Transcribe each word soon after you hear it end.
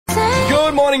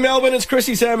Good morning, Melbourne. It's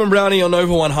Chrissy, Sam and Brownie on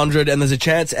Nova 100, and there's a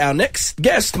chance our next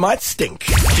guest might stink.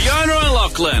 Fiona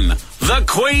O'Loughlin, the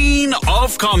Queen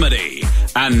of Comedy.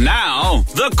 And now,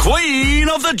 the Queen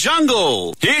of the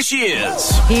Jungle. Here she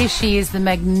is. Here she is, the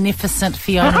magnificent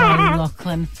Fiona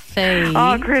O'Loughlin. Fee.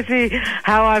 Oh, Chrissy,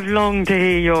 how I've longed to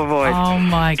hear your voice. Oh,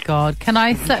 my God. Can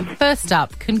I say, first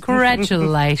up,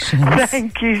 congratulations.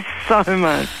 Thank you so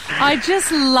much. I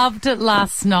just loved it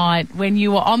last night when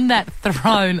you were on that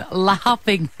throne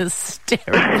laughing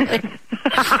hysterically.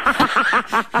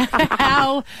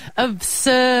 How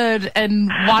absurd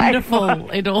and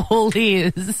wonderful it all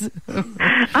is.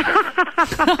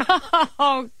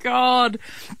 Oh, God.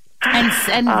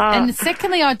 And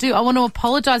secondly, I want to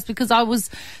apologise because I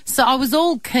was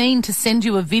all keen to send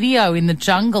you a video in the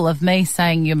jungle of me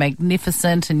saying you're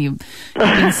magnificent and you've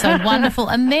been so wonderful.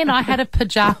 And then I had a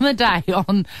pajama day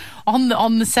on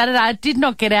the Saturday. I did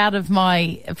not get out of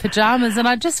my pajamas, and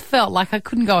I just felt like I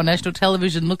couldn't go on national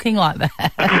television looking like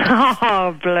that.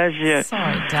 Oh, bless you.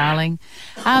 Sorry, darling.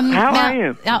 How are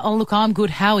you? Oh, look, I'm good.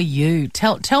 How are you?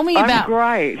 Tell me about. I'm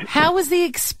great. How was the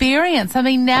experience? I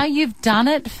mean, now you've done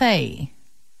it, Fee.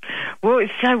 Well,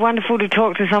 it's so wonderful to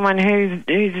talk to someone who's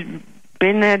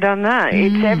been there, done that.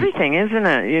 It's everything, isn't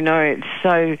it? You know, it's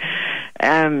so.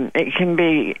 It can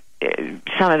be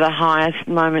some of the highest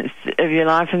moments of your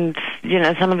life, and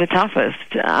some of the toughest.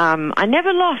 I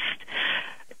never lost.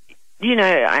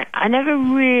 I never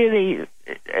really.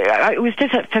 It was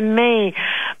just for me.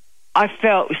 I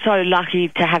felt so lucky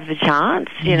to have the chance,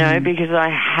 because I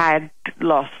had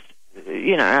lost,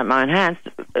 at my own hands,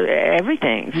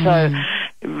 everything. So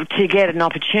to get an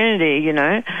opportunity,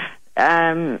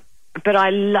 but I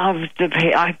loved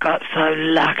I got so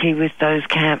lucky with those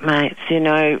campmates,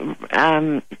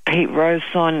 Pete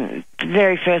Roseson, the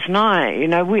very first night,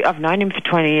 I've known him for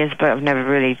 20 years, but I've never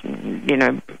really,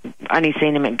 only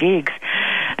seen him at gigs.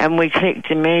 And we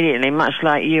clicked immediately, much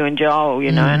like you and Joel,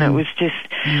 and it was just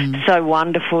so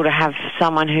wonderful to have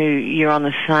someone who you're on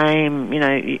the same,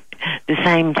 the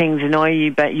same things annoy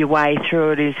you, but your way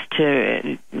through it is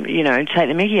to, take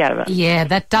the mickey out of it. Yeah,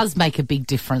 that does make a big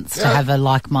difference to have a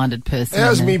like-minded person.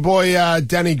 How's me boy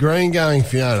Danny Green going,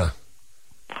 Fiona?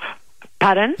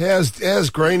 Pardon? How's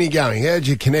Greenie going? How'd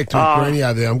you connect with Greenie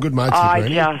over there? I'm good mates with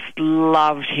Greenie. I just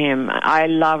loved him. I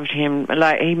loved him.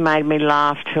 Like, he made me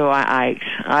laugh till I ached.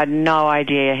 I had no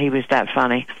idea he was that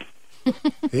funny.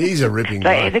 He's a ripping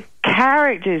guy. The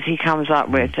characters he comes up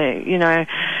with,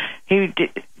 he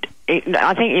did.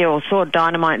 I think you all saw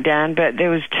Dynamite Dan, but there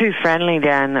was Too Friendly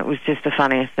Dan that was just the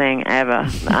funniest thing ever.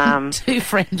 Too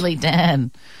Friendly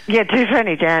Dan. Yeah, Too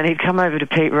Friendly Dan. He'd come over to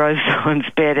Pete Roseson's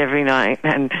bed every night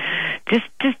and just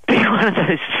be one of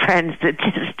those friends that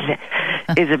just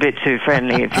is a bit too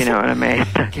friendly, if you know what I mean.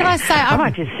 Can I say, I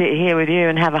might just sit here with you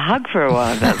and have a hug for a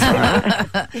while. That's all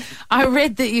right. I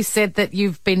read that you said that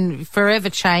you've been forever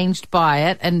changed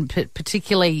by it, and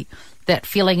particularly that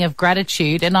feeling of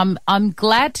gratitude. And I'm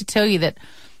glad to tell you that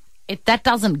that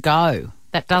doesn't go.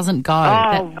 That doesn't go.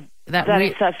 Oh, that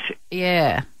is such.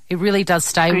 Yeah, it really does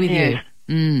stay with news.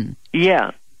 You.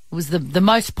 Yeah. It was the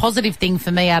most positive thing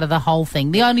for me out of the whole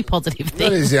thing. The only positive thing.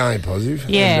 That is the only positive.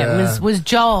 Yeah, and, it was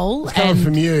Joel. It's coming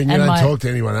from you, and you don't talk to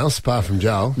anyone else apart from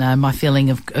Joel. No, my feeling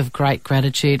of great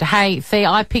gratitude. Hey, Fee,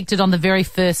 I picked it on the very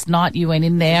first night you went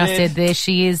in there. I said, there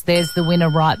she is. There's the winner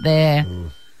right there.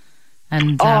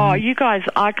 And, you guys,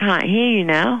 I can't hear you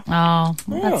now. Oh,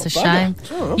 that's a shame.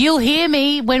 Right. You'll hear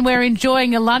me when we're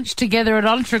enjoying a lunch together at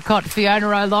Entrecôte, Fiona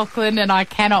O'Loughlin, and I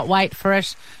cannot wait for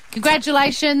it.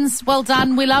 Congratulations. Well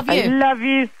done. We love you. I love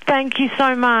you. Thank you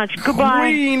so much. Goodbye.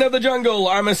 Queen of the Jungle.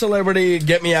 I'm a celebrity.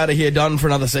 Get me out of here. Done for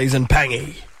another season.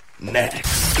 Pangy.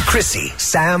 Next. Chrissy,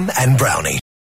 Sam and Brownie.